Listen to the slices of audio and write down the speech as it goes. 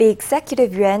The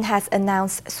executive yuan has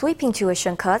announced sweeping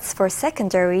tuition cuts for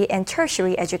secondary and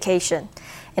tertiary education.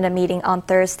 In a meeting on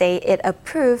Thursday, it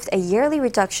approved a yearly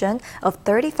reduction of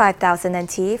 35,000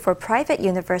 NT for private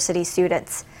university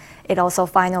students. It also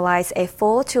finalized a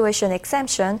full tuition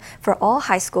exemption for all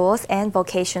high schools and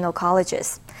vocational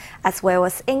colleges, as well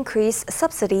as increased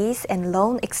subsidies and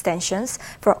loan extensions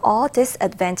for all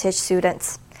disadvantaged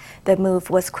students. The move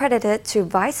was credited to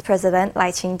Vice President Lai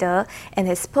Ching-te and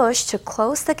his push to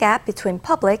close the gap between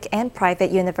public and private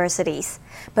universities.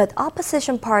 But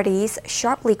opposition parties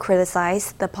sharply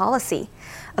criticized the policy,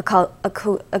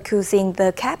 accusing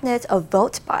the cabinet of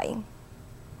vote buying.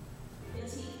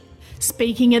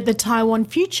 Speaking at the Taiwan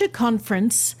Future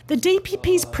Conference, the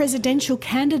DPP's presidential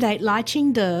candidate Lai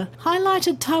Ching-te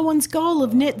highlighted Taiwan's goal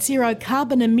of net zero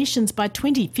carbon emissions by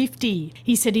 2050.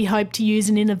 He said he hoped to use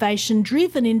an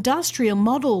innovation-driven industrial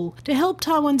model to help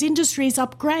Taiwan's industries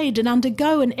upgrade and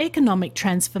undergo an economic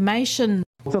transformation.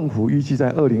 The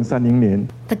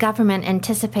government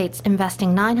anticipates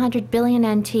investing 900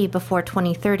 billion NT before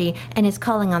 2030 and is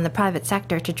calling on the private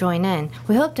sector to join in.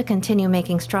 We hope to continue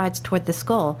making strides toward this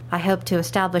goal. I hope to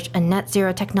establish a net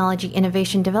zero technology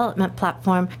innovation development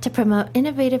platform to promote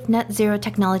innovative net zero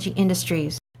technology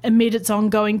industries. Amid its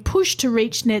ongoing push to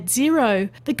reach net zero,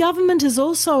 the government has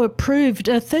also approved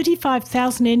a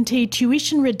 35,000 NT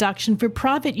tuition reduction for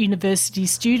private university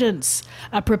students,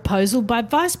 a proposal by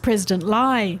Vice President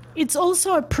Lai. It's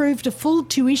also approved a full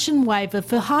tuition waiver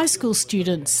for high school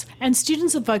students and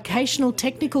students of vocational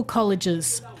technical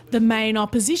colleges. The main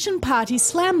opposition party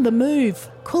slammed the move,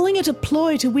 calling it a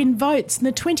ploy to win votes in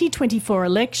the 2024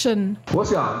 election.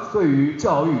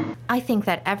 I think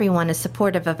that everyone is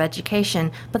supportive of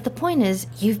education, but the point is,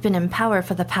 you've been in power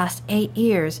for the past 8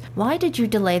 years. Why did you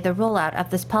delay the rollout of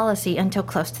this policy until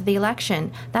close to the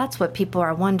election? That's what people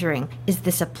are wondering. Is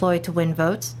this a ploy to win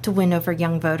votes, to win over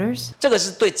young voters?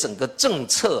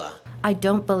 I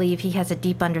don't believe he has a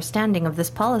deep understanding of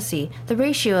this policy. The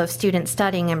ratio of students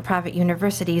studying in private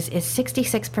universities is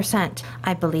 66%.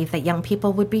 I believe that young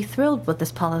people would be thrilled with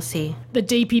this policy. The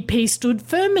DPP stood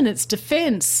firm in its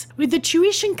defence. With the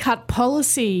tuition cut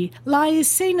policy, Lai is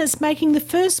seen as making the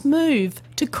first move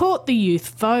to court the youth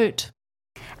vote.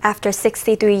 After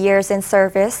 63 years in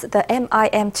service, the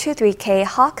MIM-23K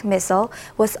Hawk missile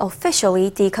was officially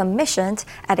decommissioned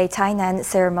at a Tainan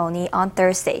ceremony on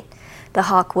Thursday. The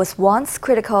Hawk was once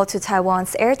critical to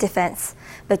Taiwan's air defense,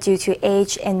 but due to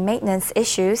age and maintenance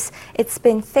issues, it's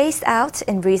been phased out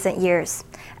in recent years.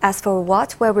 As for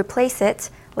what will replace it,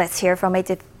 let's hear from a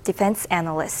defense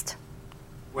analyst.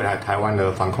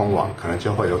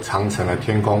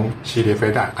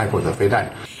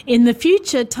 In the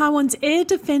future, Taiwan's air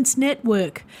defense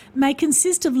network may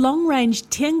consist of long-range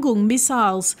Tiangong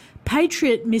missiles,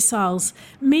 Patriot missiles,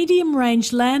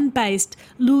 medium-range land-based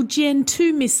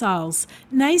Lujian-2 missiles,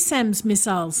 NASAMS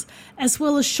missiles, as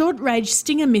well as short-range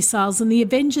Stinger missiles and the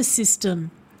Avenger system.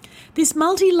 This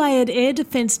multi-layered air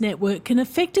defence network can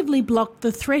effectively block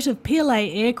the threat of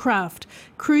PLA aircraft,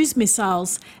 cruise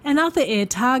missiles and other air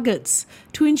targets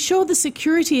to ensure the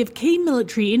security of key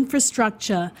military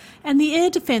infrastructure and the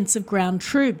air defence of ground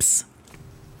troops.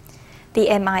 The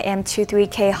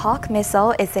MIM-23K Hawk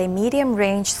missile is a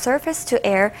medium-range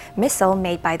surface-to-air missile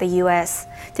made by the U.S.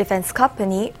 defense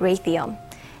company Raytheon.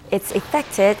 It's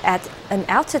effected at an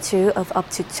altitude of up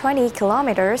to 20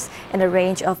 kilometers and a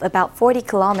range of about 40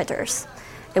 kilometers.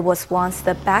 It was once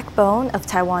the backbone of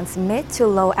Taiwan's mid to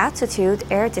low altitude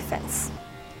air defense.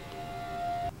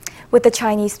 With the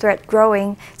Chinese threat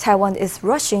growing, Taiwan is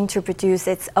rushing to produce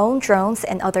its own drones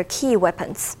and other key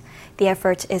weapons. The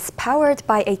effort is powered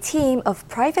by a team of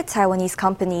private Taiwanese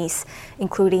companies,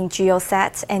 including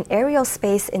Geosat and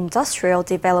Aerospace Industrial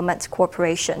Development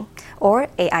Corporation, or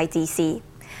AIDC.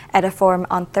 At a forum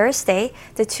on Thursday,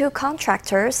 the two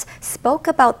contractors spoke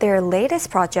about their latest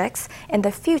projects and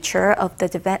the future of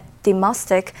the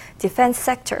domestic defense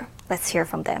sector. Let's hear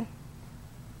from them.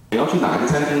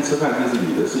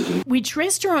 Which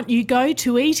restaurant you go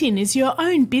to eat in is your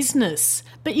own business,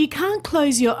 but you can't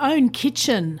close your own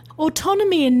kitchen.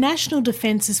 Autonomy in national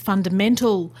defence is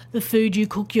fundamental. The food you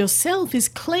cook yourself is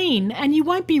clean and you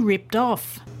won't be ripped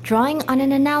off. Drawing on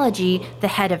an analogy, the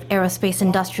head of Aerospace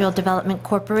Industrial Development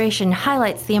Corporation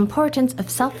highlights the importance of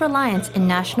self-reliance in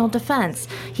national defense.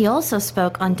 He also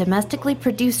spoke on domestically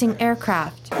producing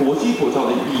aircraft.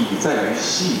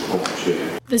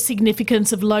 The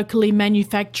significance of locally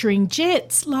manufacturing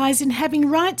jets lies in having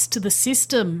rights to the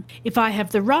system. If I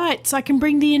have the rights, I can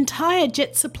bring the entire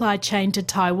jet supply chain to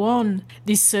Taiwan.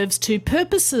 This serves two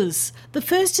purposes. The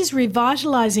first is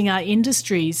revitalising our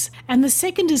industries, and the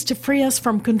second is to free us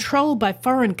from control by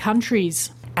foreign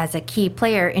countries. As a key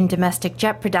player in domestic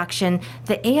jet production,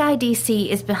 the AIDC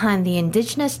is behind the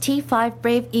indigenous T-5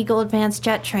 Brave Eagle advanced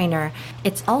jet trainer.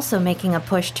 It's also making a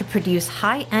push to produce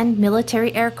high-end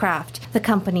military aircraft. The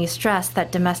company stressed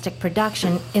that domestic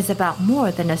production is about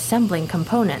more than assembling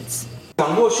components.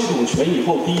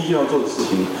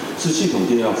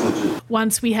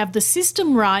 Once we have the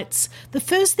system rights, the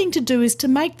first thing to do is to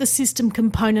make the system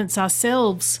components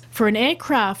ourselves. For an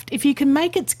aircraft, if you can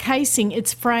make its casing,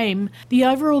 its frame, the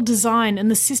overall design and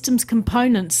the system's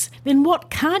components, then what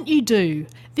can't you do?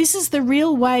 This is the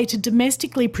real way to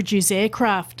domestically produce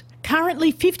aircraft.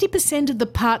 Currently, 50% of the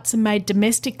parts are made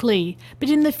domestically, but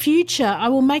in the future I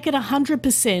will make it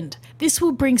 100%. This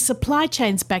will bring supply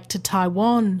chains back to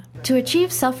Taiwan. To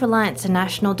achieve self-reliance in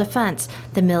national defense,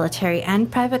 the military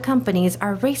and private companies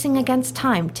are racing against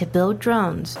time to build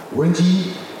drones.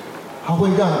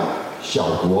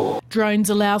 Drones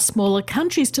allow smaller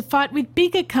countries to fight with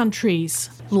bigger countries.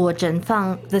 Luo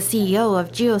Zhenfang, the CEO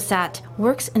of Geosat,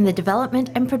 works in the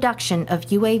development and production of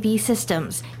UAV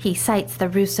systems. He cites the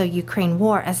Russo-Ukraine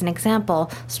war as an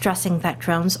example, stressing that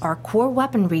drones are core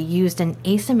weaponry used in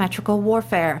asymmetrical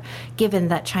warfare. Given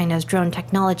that China's drone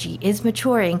technology is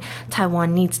maturing,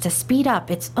 Taiwan needs to speed up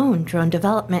its own drone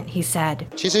development, he said.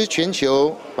 其实全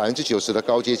球90%的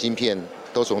高阶晶片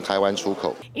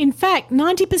In fact,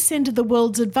 90% of the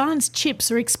world's advanced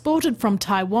chips are exported from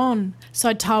Taiwan,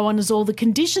 so Taiwan has all the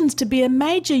conditions to be a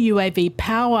major UAV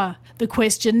power. The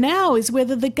question now is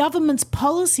whether the government's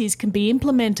policies can be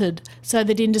implemented so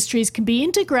that industries can be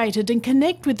integrated and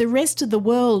connect with the rest of the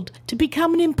world to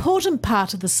become an important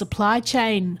part of the supply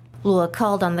chain. Lula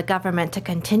called on the government to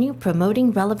continue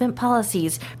promoting relevant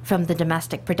policies, from the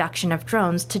domestic production of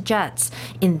drones to jets.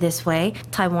 In this way,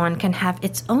 Taiwan can have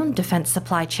its own defense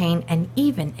supply chain and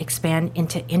even expand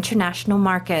into international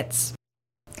markets.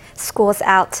 School's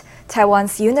out.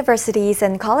 Taiwan's universities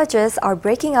and colleges are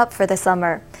breaking up for the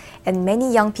summer, and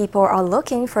many young people are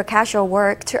looking for casual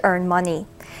work to earn money.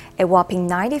 A whopping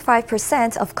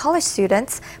 95% of college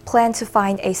students plan to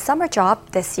find a summer job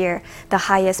this year, the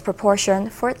highest proportion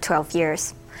for 12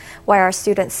 years. Why are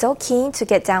students so keen to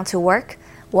get down to work?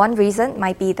 One reason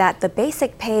might be that the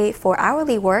basic pay for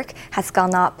hourly work has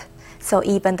gone up, so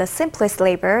even the simplest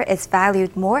labor is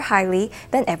valued more highly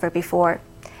than ever before.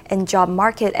 And job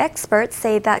market experts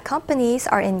say that companies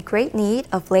are in great need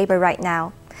of labor right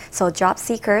now, so job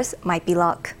seekers might be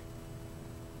luck.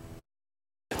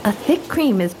 A thick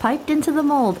cream is piped into the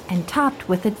mold and topped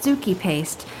with adzuki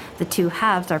paste. The two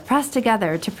halves are pressed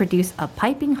together to produce a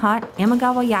piping hot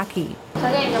Amagawa yaki.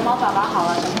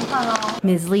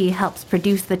 Ms. Lee helps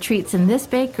produce the treats in this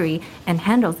bakery and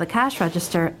handles the cash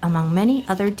register, among many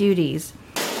other duties.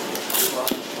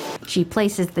 She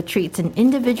places the treats in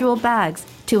individual bags,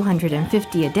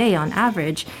 250 a day on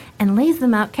average, and lays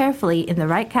them out carefully in the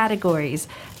right categories.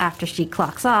 After she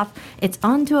clocks off, it's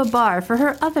on to a bar for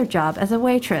her other job as a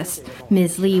waitress.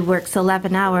 Ms. Lee works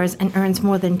 11 hours and earns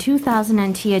more than 2,000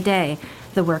 NT a day.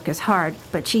 The work is hard,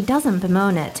 but she doesn't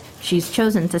bemoan it. She's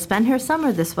chosen to spend her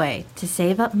summer this way, to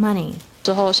save up money.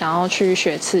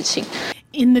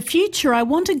 In the future, I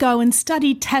want to go and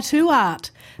study tattoo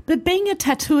art, but being a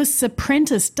tattooist's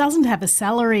apprentice doesn't have a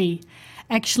salary.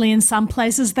 Actually, in some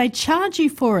places they charge you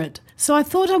for it, so I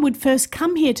thought I would first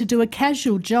come here to do a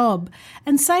casual job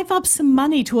and save up some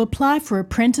money to apply for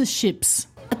apprenticeships.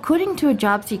 According to a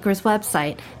job seeker's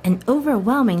website, an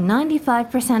overwhelming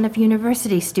 95% of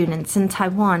university students in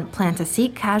Taiwan plan to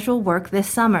seek casual work this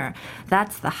summer.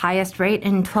 That's the highest rate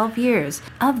in 12 years.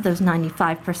 Of those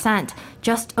 95%,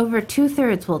 just over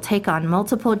 2/3 will take on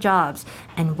multiple jobs.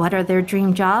 And what are their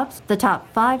dream jobs? The top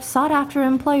 5 sought-after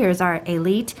employers are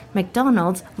Elite,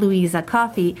 McDonald's, Louisa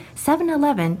Coffee,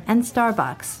 7-Eleven, and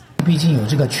Starbucks.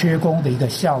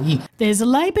 There's a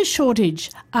labour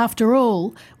shortage, after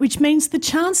all, which means the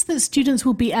chance that students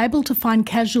will be able to find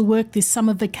casual work this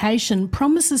summer vacation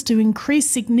promises to increase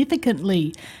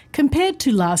significantly compared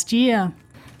to last year.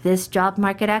 This job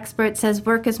market expert says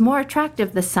work is more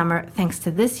attractive this summer thanks to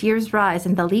this year's rise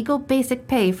in the legal basic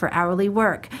pay for hourly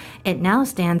work. It now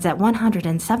stands at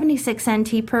 176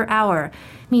 NT per hour.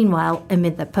 Meanwhile,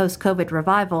 amid the post-COVID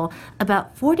revival,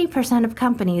 about 40% of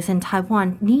companies in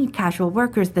Taiwan need casual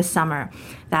workers this summer.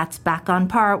 That's back on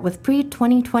par with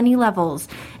pre-2020 levels.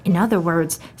 In other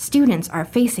words, students are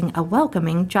facing a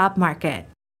welcoming job market.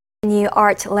 A new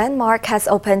art landmark has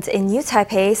opened in New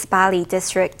Taipei's Bali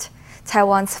district.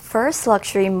 Taiwan's first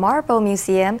luxury marble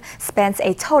museum spans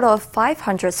a total of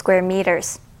 500 square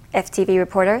meters. FTV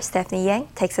reporter Stephanie Yang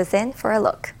takes us in for a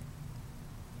look.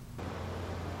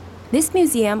 This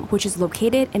museum, which is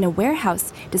located in a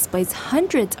warehouse, displays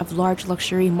hundreds of large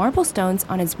luxury marble stones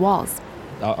on its walls.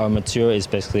 our material is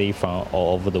basically from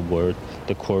all over the world.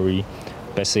 The quarry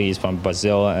basically is from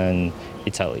Brazil and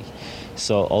Italy.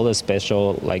 So all the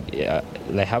special,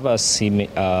 they have a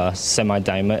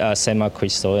semi-diamond,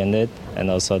 semi-crystal in it, and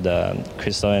also the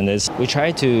crystal in it. We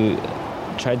try to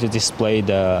display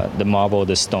the marble,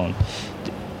 the stone,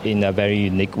 in a very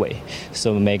unique way.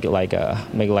 So make like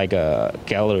a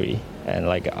gallery and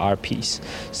like an art piece.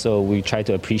 So we try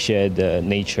to appreciate the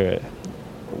nature,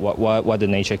 what the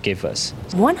nature gives us.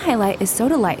 One highlight is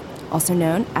sodalite, also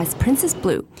known as Princess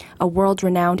Blue, a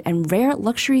world-renowned and rare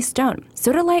luxury stone.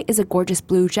 Sodalite is a gorgeous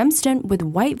blue gemstone with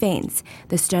white veins.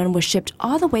 The stone was shipped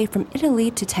all the way from Italy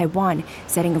to Taiwan,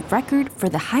 setting a record for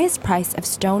the highest price of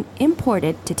stone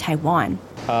imported to Taiwan.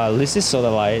 This is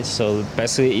sodalite, so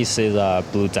basically it's a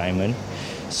blue diamond.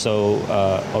 So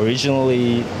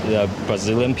originally, the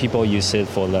Brazilian people use it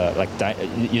for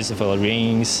the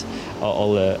rings,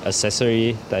 all the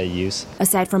accessory that they use.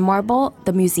 Aside from marble,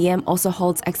 the museum also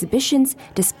holds exhibitions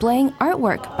displaying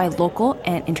artwork by local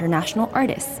and international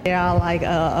artists. There are like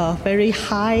a very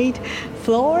high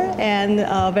floor and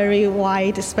a very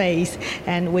wide space,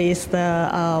 and with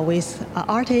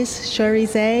artists Sherry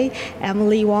Zhai,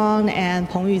 Emily Wang, and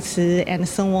Peng Yuci, and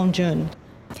Seng Wong Jun.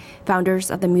 Founders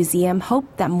of the museum hope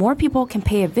that more people can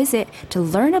pay a visit to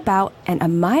learn about and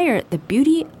admire the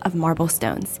beauty of marble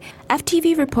stones.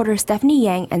 FTV reporter Stephanie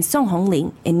Yang and Song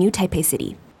Hongling in New Taipei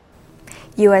City.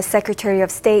 U.S. Secretary of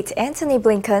State Antony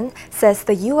Blinken says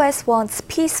the U.S. wants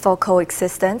peaceful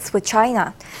coexistence with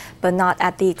China, but not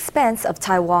at the expense of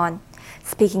Taiwan.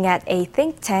 Speaking at a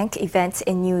think tank event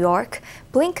in New York,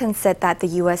 Blinken said that the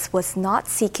U.S. was not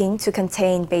seeking to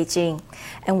contain Beijing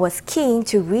and was keen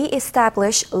to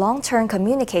re-establish long-term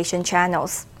communication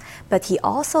channels. But he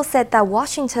also said that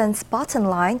Washington's bottom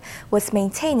line was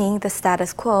maintaining the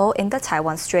status quo in the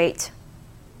Taiwan Strait.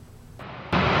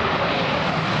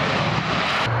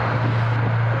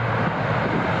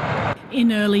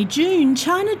 In early June,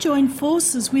 China joined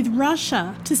forces with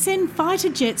Russia to send fighter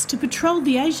jets to patrol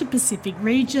the Asia-Pacific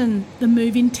region. The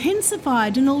move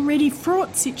intensified an already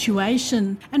fraught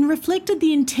situation and reflected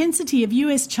the intensity of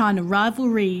US-China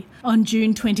rivalry. On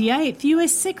June 28th,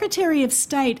 US Secretary of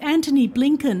State Antony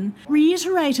Blinken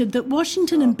reiterated that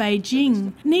Washington and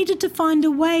Beijing needed to find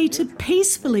a way to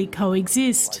peacefully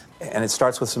coexist. And it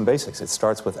starts with some basics. It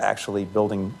starts with actually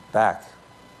building back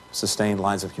sustained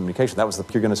lines of communication.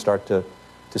 You're going to start to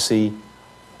see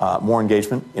more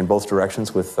engagement in both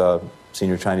directions with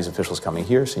senior Chinese officials coming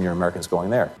here, senior Americans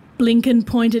going there. Blinken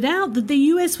pointed out that the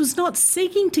US was not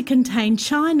seeking to contain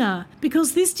China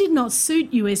because this did not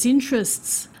suit US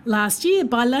interests. Last year,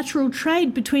 bilateral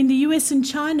trade between the US and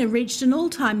China reached an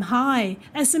all-time high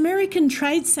as American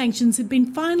trade sanctions had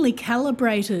been finally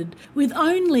calibrated, with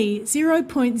only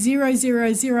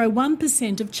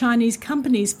 0.0001% of Chinese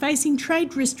companies facing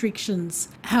trade restrictions.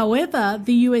 However,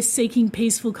 the US seeking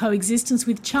peaceful coexistence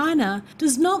with China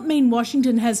does not mean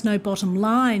Washington has no bottom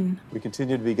line. We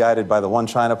continue to be guided by the One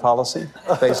China policy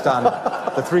based on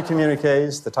the 3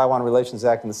 communiques, the Taiwan Relations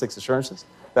Act, and the 6 assurances.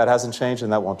 That hasn't changed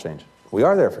and that won't change. We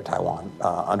are there for Taiwan.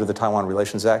 Under the Taiwan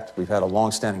Relations Act, we've had a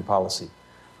long-standing policy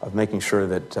of making sure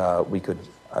that we could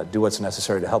do what's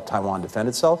necessary to help Taiwan defend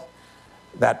itself.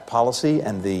 That policy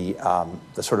and the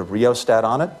sort of rheostat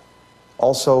on it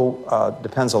also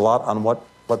depends a lot on what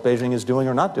Beijing is doing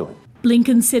or not doing.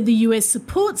 Blinken said the US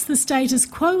supports the status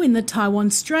quo in the Taiwan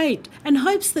Strait and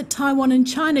hopes that Taiwan and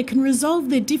China can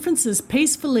resolve their differences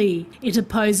peacefully. It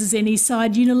opposes any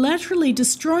side unilaterally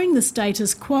destroying the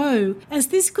status quo, as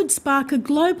this could spark a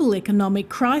global economic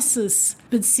crisis.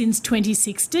 But since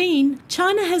 2016,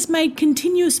 China has made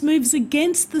continuous moves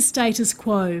against the status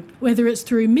quo, whether it's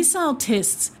through missile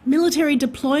tests, military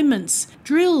deployments,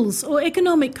 drills, or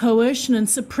economic coercion and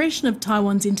suppression of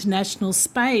Taiwan's international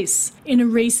space. In a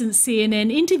recent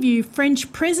CNN interview,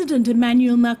 French President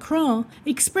Emmanuel Macron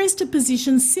expressed a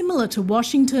position similar to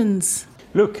Washington's.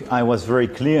 Look, I was very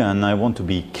clear and I want to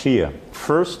be clear.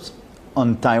 First,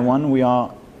 on Taiwan, we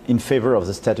are in favor of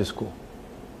the status quo,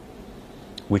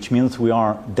 which means we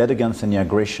are dead against any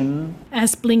aggression.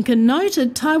 As Blinken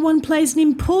noted, Taiwan plays an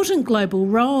important global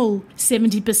role.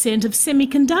 70% of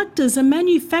semiconductors are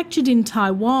manufactured in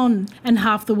Taiwan, and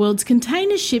half the world's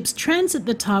container ships transit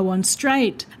the Taiwan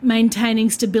Strait. Maintaining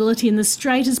stability in the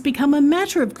strait has become a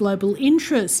matter of global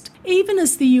interest. Even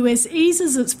as the US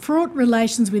eases its fraught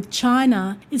relations with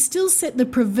China, it still set the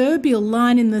proverbial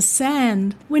line in the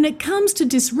sand when it comes to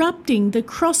disrupting the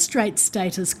cross-strait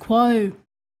status quo.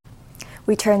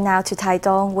 We turn now to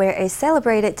Taitung, where a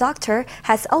celebrated doctor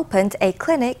has opened a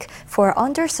clinic for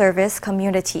underserviced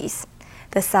communities.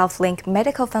 The Southlink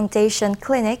Medical Foundation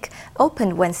Clinic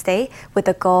opened Wednesday with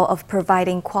the goal of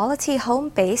providing quality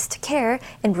home-based care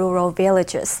in rural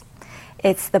villages.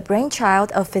 It's the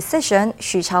brainchild of physician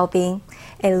Xu Chaobing,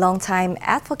 a longtime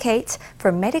advocate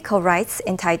for medical rights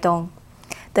in Taidong.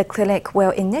 The clinic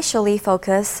will initially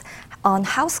focus on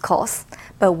house calls,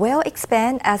 but will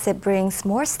expand as it brings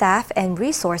more staff and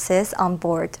resources on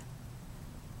board.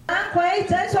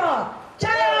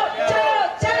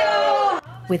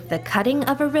 With the cutting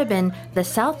of a ribbon, the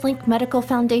Southlink Medical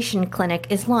Foundation Clinic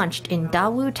is launched in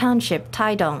Dawu Township,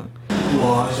 Taidong.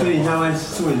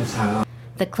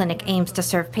 The clinic aims to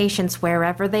serve patients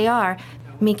wherever they are,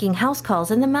 making house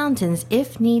calls in the mountains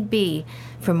if need be.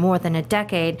 For more than a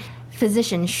decade,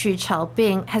 physician Xu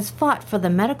Chaobing has fought for the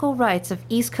medical rights of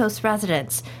East Coast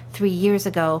residents. 3 years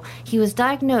ago, he was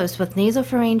diagnosed with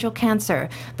nasopharyngeal cancer,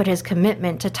 but his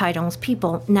commitment to Taidong's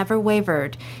people never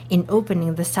wavered. In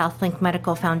opening the Southlink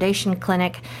Medical Foundation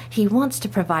Clinic, he wants to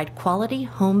provide quality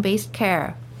home-based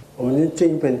care.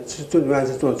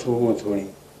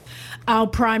 Our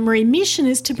primary mission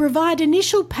is to provide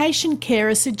initial patient care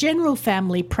as a general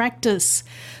family practice.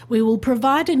 We will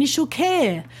provide initial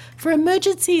care. For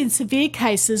emergency and severe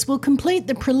cases, we'll complete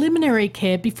the preliminary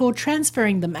care before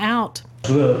transferring them out.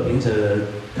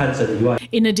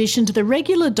 In addition to the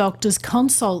regular doctors'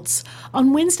 consults,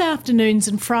 on Wednesday afternoons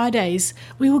and Fridays,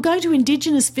 we will go to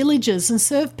Indigenous villages and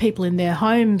serve people in their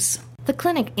homes. The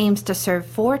clinic aims to serve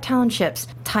 4 townships,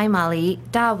 Taimali,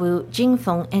 Dawu,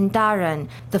 Jingfeng, and Daren.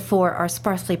 The 4 are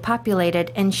sparsely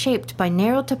populated and shaped by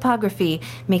narrow topography,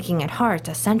 making it hard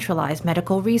to centralize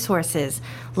medical resources.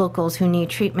 Locals who need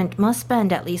treatment must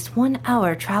spend at least 1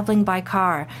 hour traveling by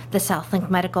car. The Southlink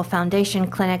Medical Foundation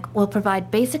Clinic will provide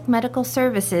basic medical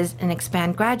services and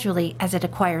expand gradually as it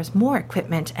acquires more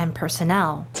equipment and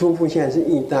personnel.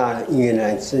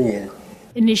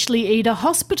 Initially, Ida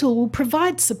Hospital will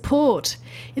provide support.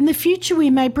 In the future, we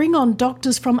may bring on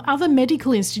doctors from other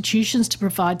medical institutions to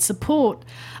provide support.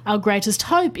 Our greatest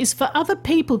hope is for other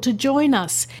people to join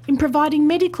us in providing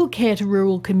medical care to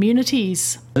rural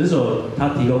communities.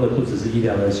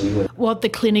 What the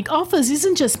clinic offers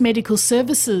isn't just medical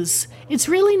services. It's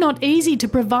really not easy to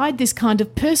provide this kind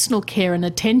of personal care and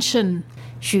attention.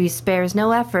 Xu spares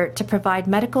no effort to provide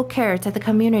medical care to the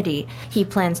community. He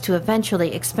plans to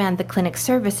eventually expand the clinic's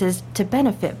services to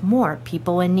benefit more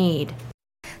people in need.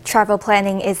 Travel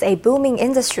planning is a booming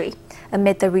industry.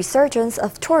 Amid the resurgence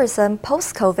of tourism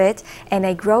post-COVID and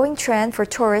a growing trend for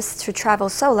tourists to travel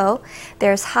solo,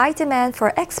 there's high demand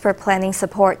for expert planning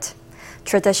support.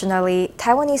 Traditionally,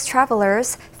 Taiwanese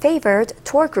travelers favored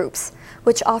tour groups,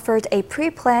 which offered a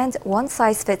pre-planned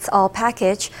one-size-fits-all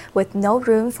package with no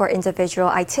room for individual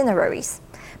itineraries.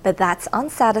 But that's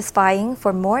unsatisfying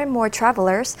for more and more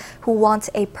travelers who want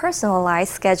a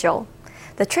personalized schedule.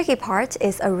 The tricky part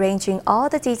is arranging all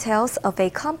the details of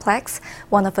a complex,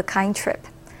 one-of-a-kind trip.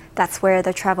 That's where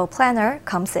the travel planner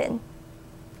comes in.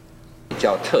 比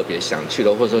较特别想去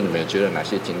的，或者说你们觉得哪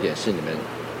些景点是你们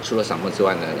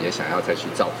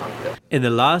In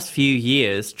the last few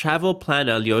years, travel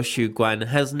planner Liu Xuguan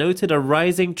has noted a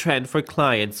rising trend for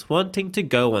clients wanting to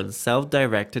go on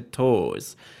self-directed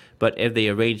tours. But if they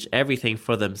arrange everything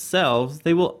for themselves,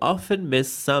 they will often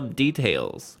miss some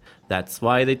details. That's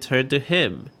why they turn to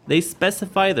him. They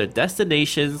specify their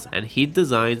destinations and he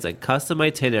designs a custom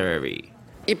itinerary.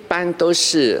 一般都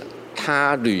是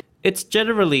他旅 It's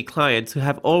generally clients who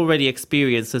have already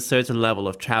experienced a certain level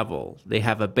of travel. They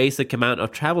have a basic amount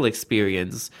of travel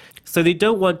experience, so they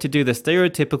don't want to do the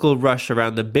stereotypical rush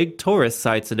around the big tourist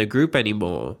sites in a group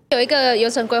anymore.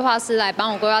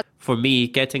 For me,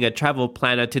 getting a travel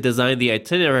planner to design the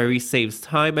itinerary saves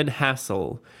time and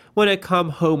hassle. When I come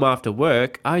home after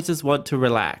work, I just want to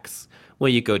relax.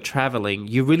 When you go traveling,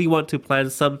 you really want to plan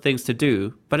some things to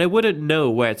do, but I wouldn't know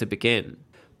where to begin.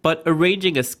 But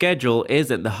arranging a schedule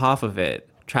isn't the half of it.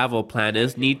 Travel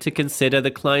planners need to consider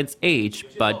the client's age,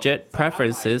 budget,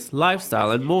 preferences, lifestyle,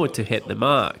 and more to hit the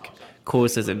mark.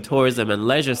 Courses in tourism and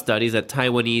leisure studies at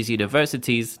Taiwanese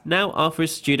universities now offer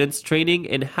students training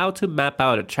in how to map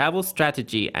out a travel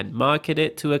strategy and market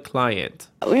it to a client.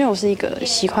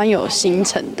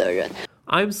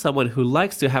 I'm someone who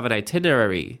likes to have an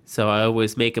itinerary, so I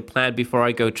always make a plan before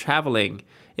I go traveling.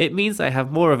 It means I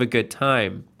have more of a good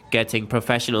time. Getting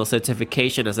professional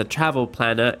certification as a travel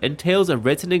planner entails a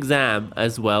written exam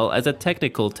as well as a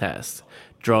technical test,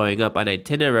 drawing up an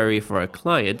itinerary for a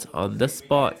client on the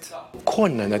spot. The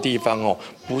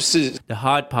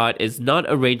hard part is not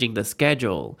arranging the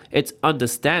schedule. It's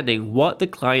understanding what the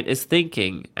client is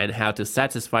thinking and how to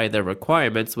satisfy their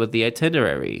requirements with the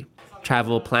itinerary.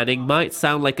 Travel planning might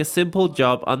sound like a simple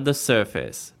job on the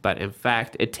surface, but in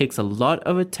fact, it takes a lot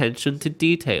of attention to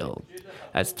detail.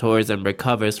 As tourism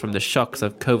recovers from the shocks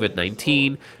of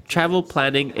COVID-19, travel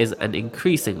planning is an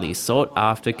increasingly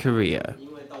sought-after career.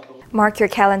 Mark your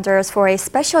calendars for a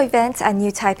special event at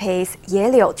New Taipei's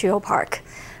Yeliu Geopark.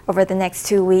 Over the next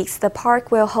 2 weeks, the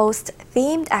park will host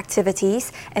themed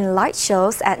activities and light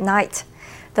shows at night.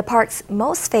 The park's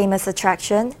most famous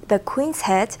attraction, the Queen's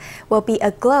Head, will be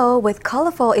aglow with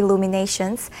colorful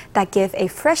illuminations that give a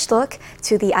fresh look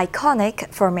to the iconic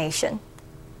formation.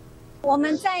 我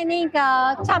们在那个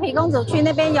俏皮公主区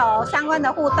那边有相关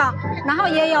的互动，然后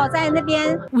也有在那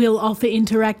边。 We'll offer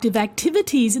interactive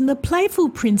activities in the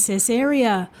Playful Princess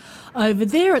area. Over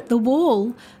there at the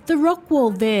wall, the rock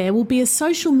wall there will be a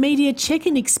social media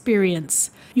check-in experience.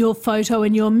 Your photo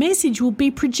and your message will be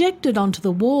projected onto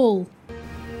the wall.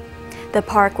 The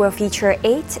park will feature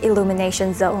 8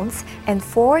 illumination zones and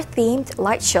 4 themed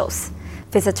light shows.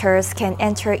 Visitors can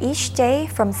enter each day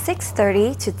from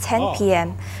 6:30 to 10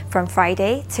 p.m. from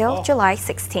Friday till July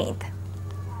 16th.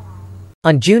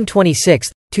 On June 26,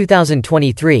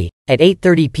 2023, at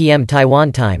 8:30 p.m.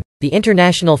 Taiwan time, the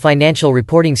International Financial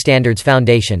Reporting Standards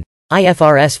Foundation,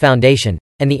 IFRS Foundation,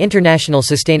 and the International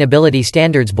Sustainability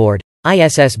Standards Board,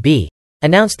 ISSB,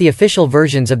 announced the official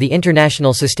versions of the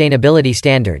International Sustainability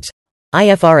Standards,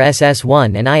 IFRS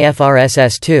S1 and IFRS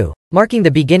S2, marking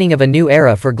the beginning of a new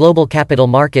era for global capital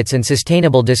markets and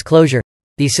sustainable disclosure.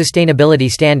 These sustainability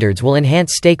standards will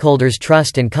enhance stakeholders'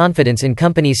 trust and confidence in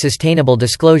companies' sustainable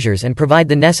disclosures and provide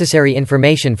the necessary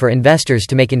information for investors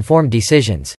to make informed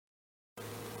decisions.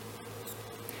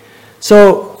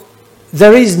 So,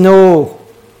 there is no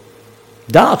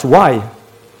doubt why,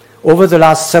 over the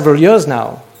last several years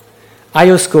now,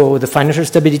 IOSCO, the Financial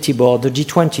Stability Board, the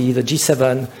G20, the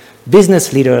G7,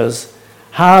 business leaders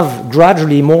have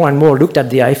gradually more and more looked at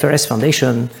the IFRS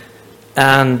Foundation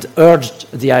and urged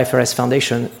the IFRS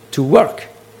Foundation to work,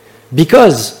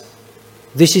 because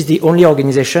this is the only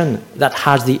organization that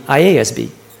has the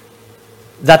IASB,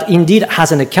 that indeed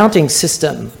has an accounting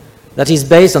system that is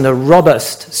based on a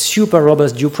robust, super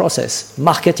robust due process,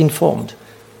 market-informed,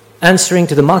 answering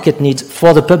to the market needs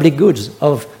for the public goods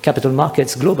of capital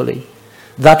markets globally,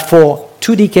 that for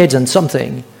 2 decades and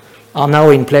something are now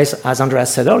in place, as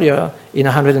Andreas said earlier, in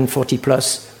 140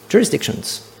 plus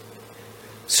jurisdictions.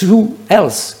 So who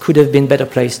else could have been better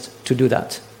placed to do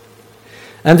that?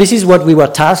 And this is what we were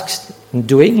tasked in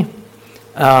doing,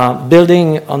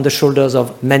 building on the shoulders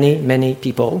of many, many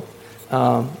people,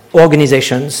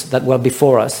 organizations that were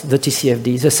before us, the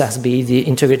TCFD, the SASB, the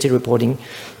Integrated Reporting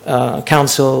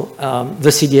Council, the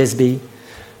CDSB,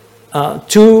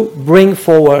 to bring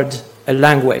forward a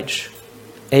language,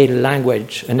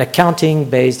 an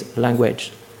accounting-based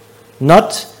language,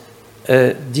 not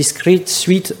a discrete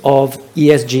suite of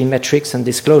ESG metrics and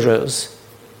disclosures,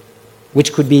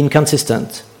 which could be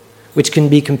inconsistent, which can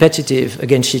be competitive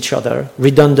against each other,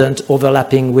 redundant,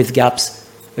 overlapping with gaps,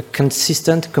 a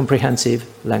consistent, comprehensive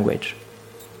language.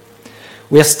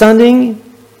 We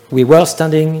were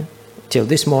standing till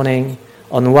this morning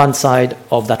on one side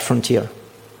of that frontier,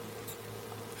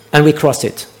 and we crossed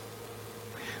it.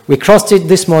 We crossed it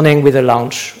this morning with the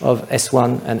launch of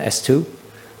S1 and S2,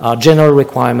 our general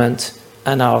requirement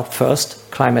and our first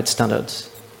climate standards.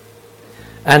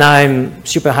 And I'm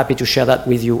super happy to share that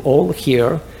with you all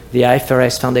here, the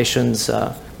IFRS Foundation's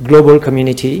global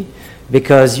community,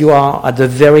 because you are at the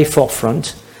very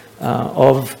forefront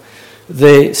of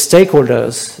the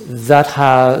stakeholders that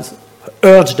have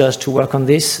urged us to work on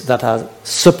this, that have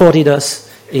supported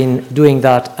us in doing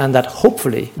that, and that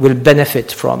hopefully will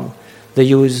benefit from the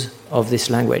use of this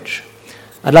language.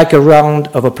 I'd like a round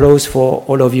of applause for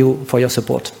all of you for your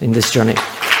support in this journey.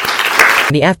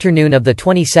 In the afternoon of the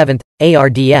 27th,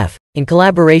 ARDF, in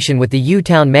collaboration with the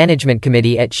U-Town Management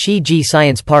Committee at Shiji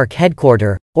Science Park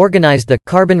Headquarters, organized the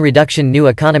Carbon Reduction New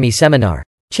Economy Seminar,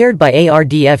 chaired by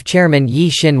ARDF Chairman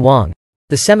Yi-Shin Wang.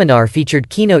 The seminar featured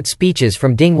keynote speeches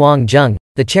from Ding-Wang Zheng,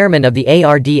 the chairman of the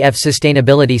ARDF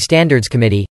Sustainability Standards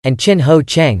Committee, and Chin-Ho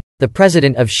Cheng, the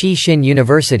president of Xixin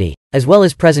University, as well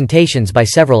as presentations by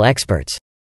several experts.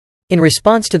 In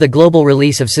response to the global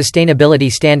release of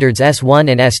Sustainability Standards S1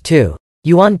 and S2,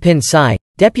 Yuan Pin Tsai,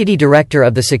 Deputy Director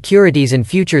of the Securities and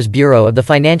Futures Bureau of the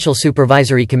Financial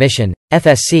Supervisory Commission,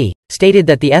 FSC, stated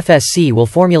that the FSC will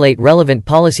formulate relevant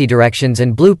policy directions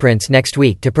and blueprints next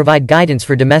week to provide guidance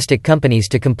for domestic companies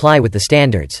to comply with the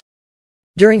standards.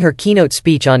 During her keynote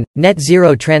speech on Net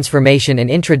Zero Transformation and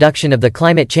Introduction of the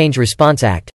Climate Change Response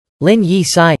Act, Lin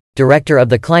Yi-Tsai, Director of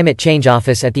the Climate Change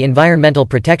Office at the Environmental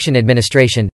Protection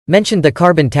Administration, mentioned the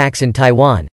carbon tax in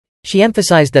Taiwan. She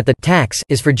emphasized that the tax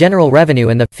is for general revenue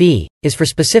and the fee is for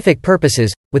specific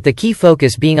purposes, with the key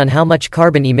focus being on how much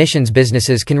carbon emissions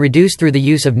businesses can reduce through the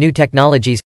use of new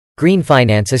technologies. Green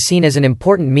finance is seen as an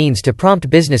important means to prompt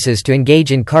businesses to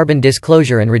engage in carbon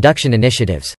disclosure and reduction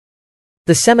initiatives.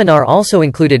 The seminar also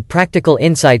included practical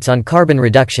insights on carbon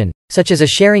reduction, such as a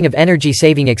sharing of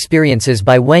energy-saving experiences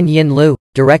by Wen Yin Lu,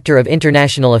 Director of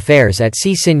International Affairs at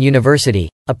Cixin University,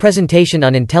 a presentation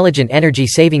on intelligent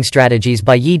energy-saving strategies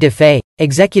by Yi Defei,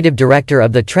 Executive Director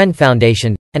of the Trend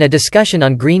Foundation, and a discussion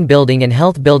on green building and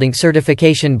health building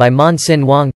certification by Man Xin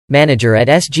Wang, Manager at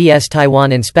SGS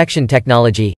Taiwan Inspection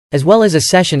Technology, as well as a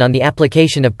session on the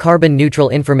application of carbon-neutral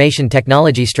information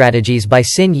technology strategies by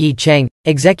Xin Yi Cheng,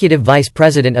 Executive Vice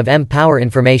President of M-Power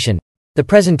Information. The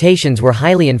presentations were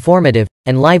highly informative,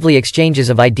 and lively exchanges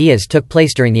of ideas took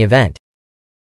place during the event.